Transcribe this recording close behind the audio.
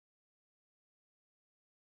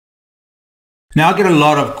Now, I get a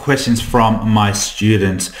lot of questions from my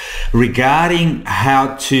students regarding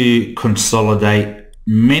how to consolidate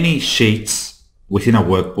many sheets within a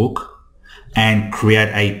workbook and create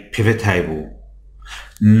a pivot table.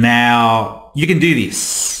 Now, you can do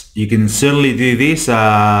this. You can certainly do this.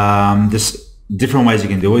 There's different ways you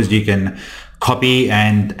can do it. You can copy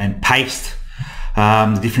and paste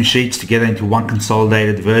the different sheets together into one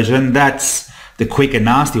consolidated version. That's the quick and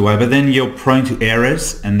nasty way, but then you're prone to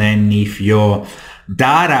errors, and then if your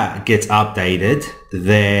data gets updated,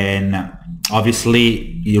 then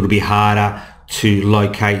obviously it'll be harder to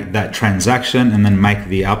locate that transaction and then make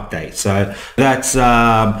the update. So that's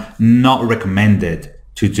not recommended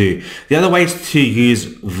to do. The other way is to use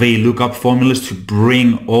VLOOKUP formulas to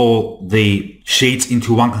bring all the sheets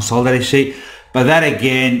into one consolidated sheet, but that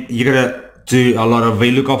again, you're gonna do a lot of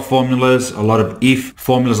VLOOKUP formulas, a lot of if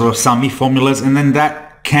formulas, a lot of sum if formulas, and then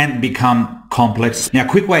that can become complex. Now, a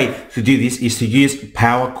quick way to do this is to use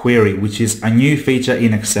Power Query, which is a new feature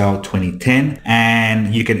in Excel 2010,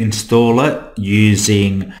 and you can install it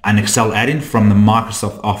using an Excel add-in from the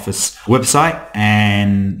Microsoft Office website,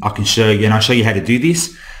 and I can show you, and I'll show you how to do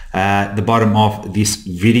this at the bottom of this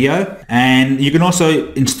video. And you can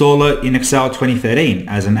also install it in Excel 2013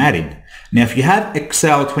 as an add-in. Now, if you have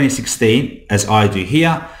Excel 2016, as I do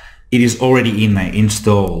here, it is already in there,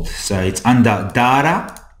 installed. So it's under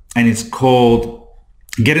Data, and it's called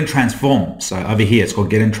Get and Transform. So over here, it's called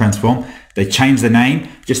Get and Transform. They changed the name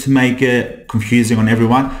just to make it confusing on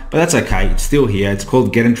everyone, but that's okay. It's still here. It's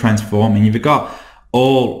called Get and Transform, and you've got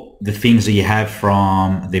all the things that you have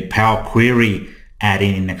from the Power Query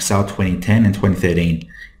add-in in Excel 2010 and 2013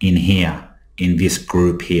 in here, in this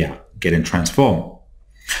group here, Get and Transform.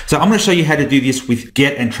 So I'm going to show you how to do this with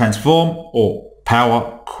Get and Transform or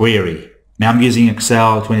Power Query. Now I'm using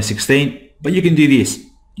Excel 2016, but you can do this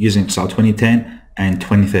using Excel 2010 and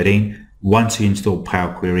 2013 once you install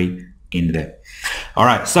Power Query in there. All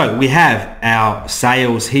right, so we have our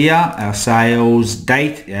sales here, our sales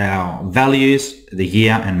date, our values, the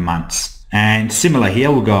year and months. And similar here,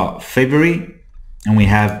 we've got February and we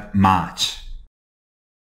have March.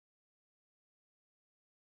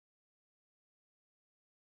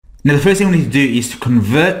 Now, the first thing we need to do is to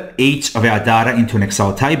convert each of our data into an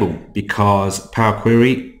Excel table, because Power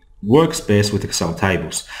Query works best with Excel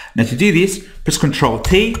tables. Now, to do this, press Ctrl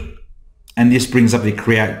T, and this brings up the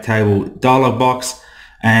Create Table dialog box,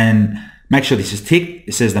 and make sure this is ticked.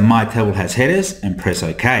 It says that my table has headers, and press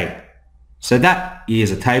OK. So that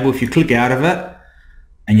is a table. If you click out of it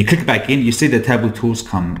and you click back in, you see the Table Tools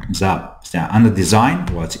comes up. So now under Design,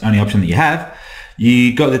 well, it's the only option that you have.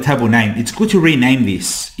 You got the table name. It's good to rename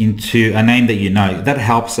this into a name that you know. That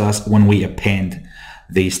helps us when we append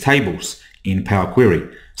these tables in Power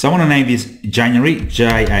Query. So I want to name this January,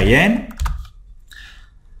 Jan,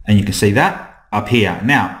 and you can see that up here.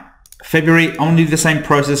 Now, February, I want to do the same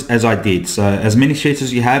process as I did. So as many sheets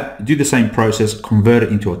as you have, do the same process, convert it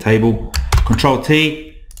into a table. Control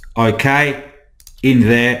T, OK, in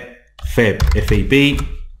there, Feb, F-E-B,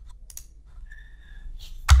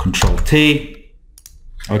 Control T,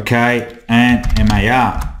 OK, and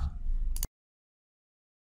MAR.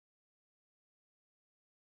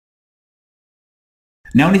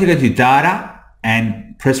 Now we need to go to Data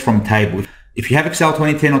and press From Table. If you have Excel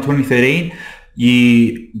 2010 or 2013,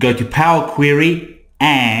 you go to Power Query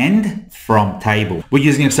and From Table. We're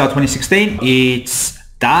using Excel 2016, it's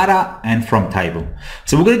Data and From Table.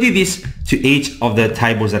 So we're going to do this to each of the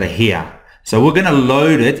tables that are here. So we're going to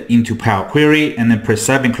load it into Power Query and then press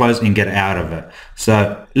Save and Close and get out of it.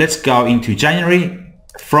 So let's go into January,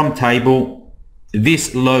 From Table.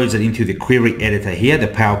 This loads it into the query editor here, the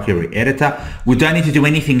Power Query editor. We don't need to do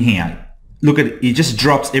anything here. Look at it, it just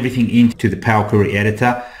drops everything into the Power Query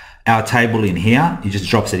editor. Our table in here, it just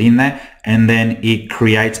drops it in there, and then it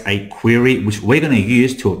creates a query which we're going to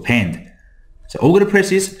use to append. So all we're going to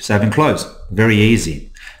press is Save and Close. Very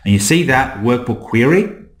easy. And you see that workbook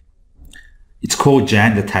query. It's called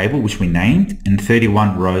Jan, the table, which we named, and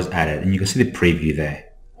 31 rows added. And you can see the preview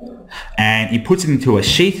there. And it puts it into a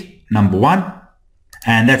sheet, number 1,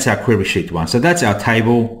 and that's our query sheet 1. So that's our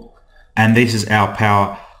table, and this is our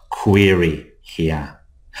Power Query here.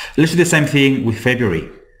 Let's do the same thing with February.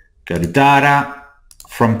 Go to Data,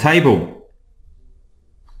 From Table,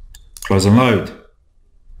 close and load.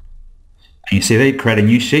 And you see there, create a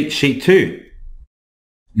new sheet, sheet 2.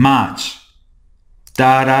 March,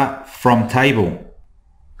 Data, From Table.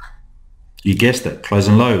 You guessed it, close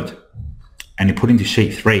and load. And you put into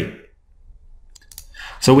sheet 3.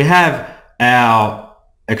 So we have our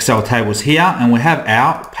Excel tables here, and we have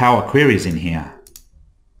our Power Queries in here.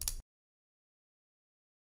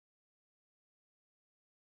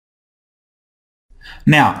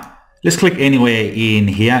 Now, let's click anywhere in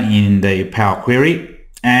here in the Power Query,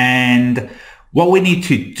 and what we need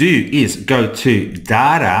to do is go to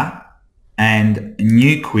Data and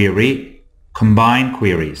New Query, Combine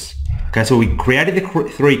Queries. Okay, so we created the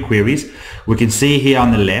three queries. We can see here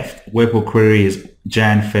on the left, workbook query is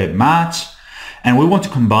Jan, Feb, March, and we want to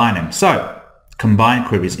combine them. So, combine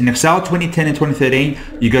queries. In Excel 2010 and 2013,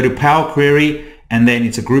 you go to Power Query, and then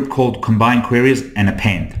it's a group called Combine Queries and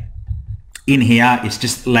Append. In here, it's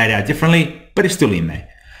just laid out differently, but it's still in there.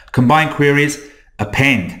 Combine Queries,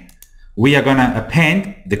 Append. We are going to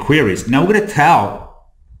append the queries. Now we're going to tell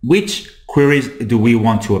which queries do we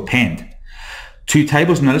want to append. 2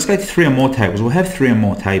 tables. Now let's go to 3 or more tables. We'll have 3 or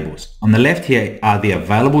more tables. On the left here are the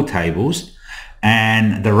available tables,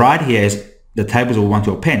 and the right here is the tables we want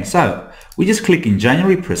to append. So we just click in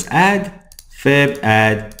January, press Add, Feb,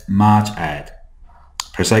 Add, March, Add.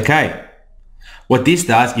 Press OK. What this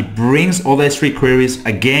does, it brings all those 3 queries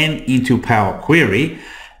again into Power Query,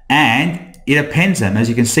 and it appends them, as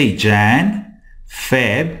you can see, Jan,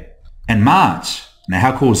 Feb, and March. Now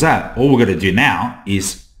how cool is that? All we're going to do now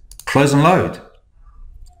is close and load.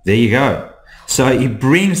 There you go. So it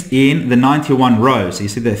brings in the 91 rows. So you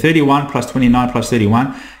see the 31 plus 29 plus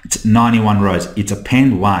 31, it's 91 rows. It's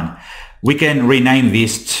append 1. We can rename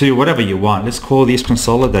this to whatever you want. Let's call this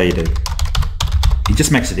Consolidated. It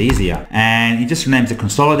just makes it easier. And it just renames it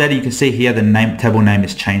Consolidated. You can see here the table name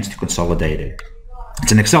is changed to Consolidated.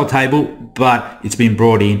 It's an Excel table, but it's been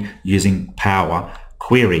brought in using Power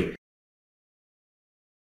Query.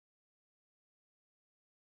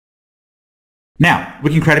 Now, we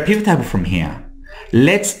can create a pivot table from here.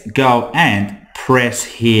 Let's go and press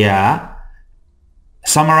here,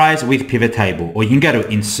 Summarize with Pivot Table, or you can go to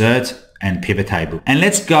Insert and Pivot Table. And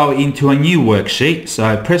let's go into a new worksheet.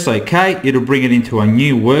 So press OK, it'll bring it into a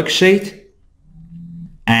new worksheet.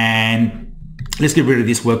 And let's get rid of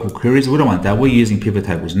this workbook queries. We don't want that. We're using pivot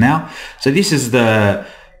tables now. So this is the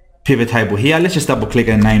pivot table here. Let's just double click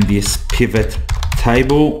and name this Pivot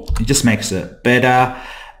Table. It just makes it better.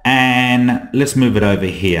 And let's move it over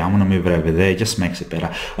here. I want to move it over there. It just makes it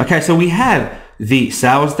better. Okay, so we have the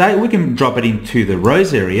sales date. We can drop it into the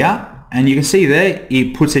rows area, and you can see there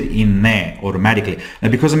it puts it in there automatically. Now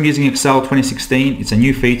because I'm using Excel 2016, it's a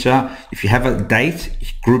new feature. If you have a date,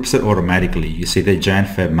 it groups it automatically. You see there Jan,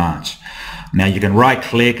 Feb, March. Now you can right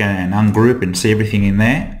click and ungroup and see everything in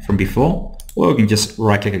there from before, or you can just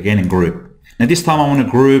right click again and group. Now this time I want to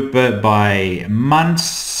group by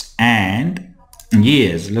months and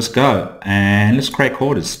years. Let's go and let's create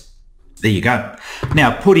quarters. There you go.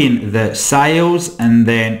 Now put in the sales and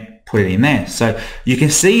then put it in there. So you can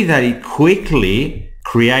see that it quickly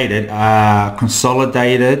created a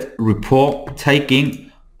consolidated report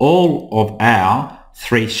taking all of our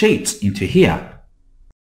 3 sheets into here.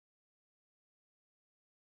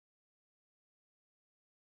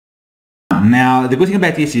 Now the good thing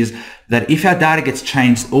about this is that if our data gets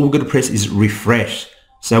changed, all we're going to press is refresh.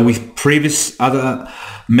 So with previous other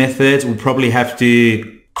methods, we'll probably have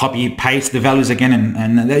to copy paste the values again,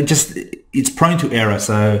 and they just, it's prone to error,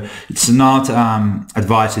 so it's not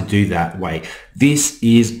advised to do that way. This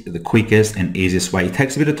is the quickest and easiest way. It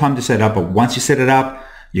takes a bit of time to set up, but once you set it up,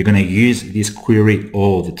 you're going to use this query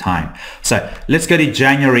all the time. So let's go to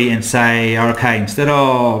January and say, okay, instead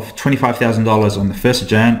of $25,000 on the 1st of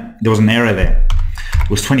Jan, there was an error there. It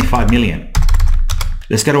was 25 million.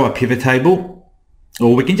 Let's go to our pivot table,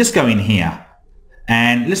 or we can just go in here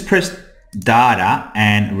and let's press Data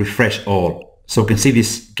and refresh all. So we can see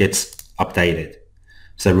this gets updated.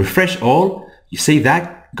 So refresh all, you see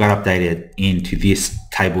that got updated into this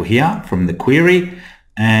table here from the query,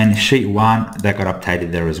 and sheet 1 that got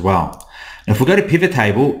updated there as well. Now if we go to pivot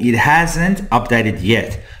table, it hasn't updated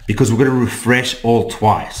yet because we're going to refresh all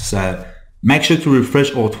twice. So make sure to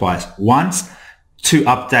refresh all twice. Once to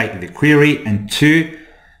update the query, and 2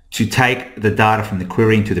 to take the data from the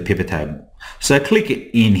query into the pivot table. So click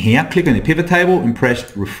in here, click on the pivot table and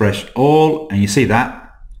press refresh all, and you see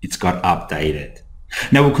that it's got updated.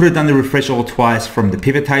 Now we could have done the refresh all twice from the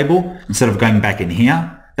pivot table instead of going back in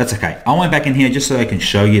here. That's okay. I went back in here just so I can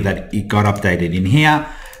show you that it got updated in here,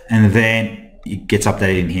 and then it gets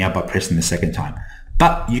updated in here by pressing the second time.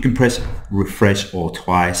 But you can press refresh all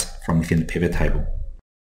twice from within the pivot table.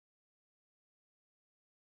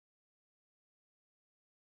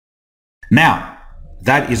 Now,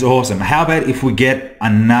 that is awesome. How about if we get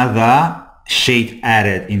another sheet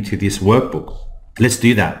added into this workbook? Let's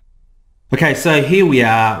do that. Okay, so here we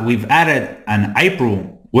are. We've added an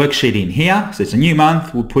April worksheet in here. So it's a new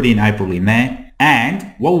month. We'll put in April in there.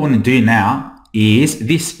 And what we want to do now is,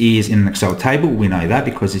 this is in an Excel table. We know that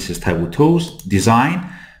because this is Table Tools, Design.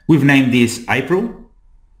 We've named this April.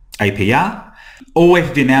 APR. All we have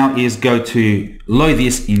to do now is go to load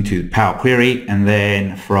this into Power Query, and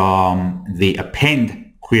then from the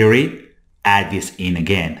append query, add this in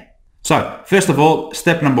again. So first of all,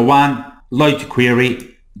 step number one, load to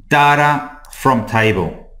query, data from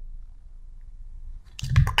table.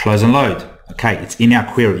 Close and load. Okay, it's in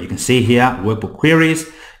our query. You can see here, workbook queries,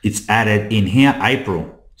 it's added in here,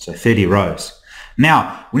 April. So 30 rows.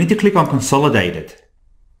 Now, we need to click on Consolidated.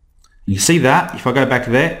 You see that? If I go back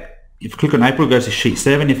there, if I click on April, it goes to sheet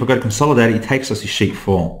 7. If I go to Consolidate, it takes us to sheet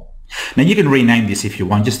 4. Now, you can rename this if you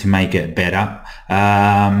want, just to make it better.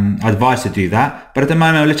 I advise to do that. But at the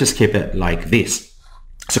moment, let's just keep it like this.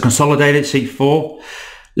 So Consolidated, sheet 4.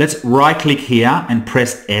 Let's right-click here and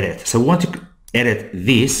press Edit. So we want to edit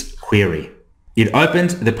this query. It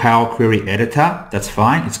opens the Power Query editor. That's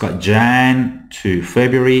fine. It's got Jan to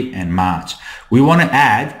February and March. We want to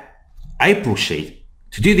add April sheet.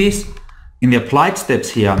 To do this, in the applied steps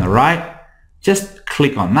here on the right, just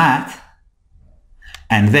click on that,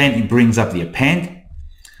 and then it brings up the append.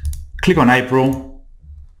 Click on April,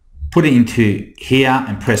 put it into here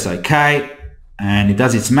and press OK, and it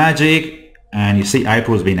does its magic, and you see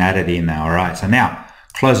April has been added in now. All right, so now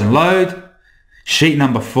close and load. Sheet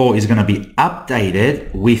number 4 is going to be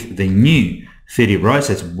updated with the new 30 rows.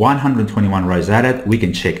 So it's 121 rows added. We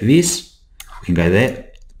can check this. We can go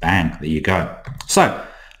there. Bang, there you go. So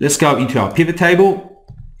let's go into our pivot table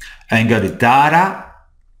and go to data,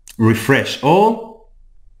 refresh all,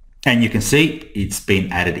 and you can see it's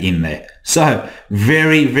been added in there. So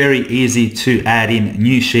very, very easy to add in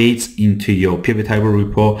new sheets into your pivot table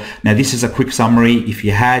report. Now this is a quick summary. If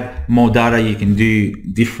you had more data, you can do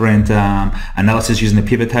different analysis using the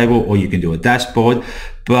pivot table, or you can do a dashboard.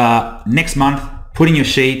 But next month, put in your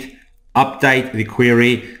sheet, update the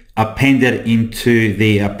query, append it into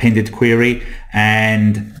the appended query,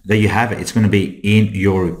 and there you have it. It's going to be in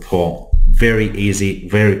your report. Very easy,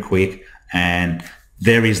 very quick, and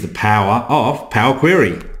there is the power of Power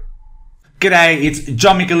Query. G'day, it's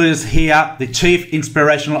John Michaelis here, the Chief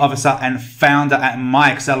Inspirational Officer and founder at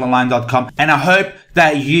MyExcelOnline.com, and I hope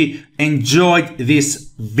that you enjoyed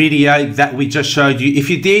this video that we just showed you. If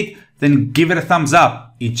you did, then give it a thumbs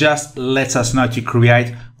up. It just lets us know to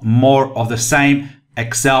create more of the same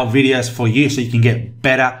Excel videos for you so you can get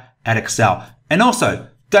better at Excel. And also,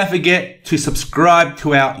 don't forget to subscribe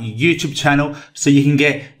to our YouTube channel so you can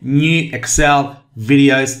get new Excel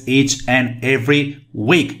videos each and every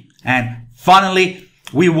week. And finally,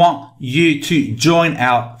 we want you to join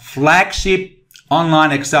our flagship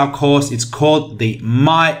online Excel course. It's called the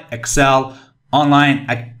My Excel Online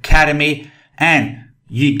Academy, and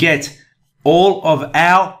you get all of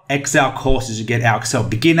our Excel courses. You get our Excel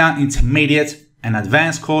beginner, intermediate, and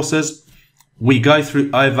advanced courses. We go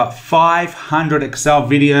through over 500 Excel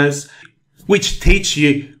videos, which teach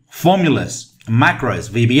you formulas, macros,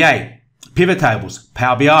 VBA, pivot tables,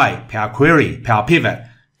 Power BI, Power Query, Power Pivot,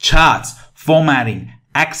 charts, formatting,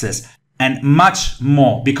 access, and much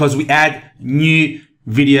more, because we add new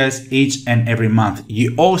videos each and every month.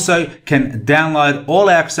 You also can download all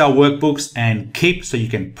our Excel workbooks and keep so you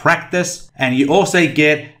can practice, and you also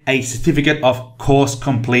get a certificate of course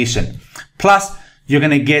completion. Plus, you're going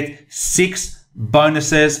to get 6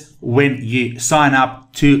 bonuses when you sign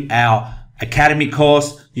up to our Academy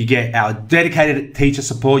course. You get our dedicated teacher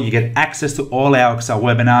support. You get access to all our Excel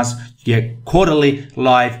webinars. You get quarterly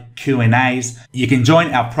live Q&As. You can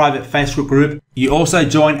join our private Facebook group. You also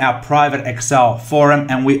join our private Excel forum,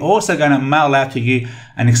 and we're also going to mail out to you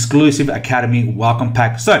an exclusive Academy welcome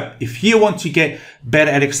pack. So if you want to get better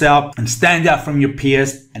at Excel and stand out from your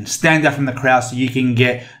peers and stand out from the crowd so you can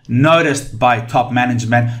get noticed by top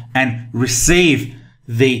management and receive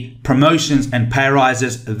the promotions and pay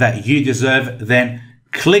rises that you deserve, then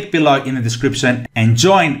click below in the description and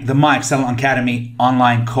join the My Excel Academy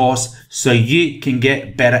online course so you can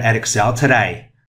get better at Excel today.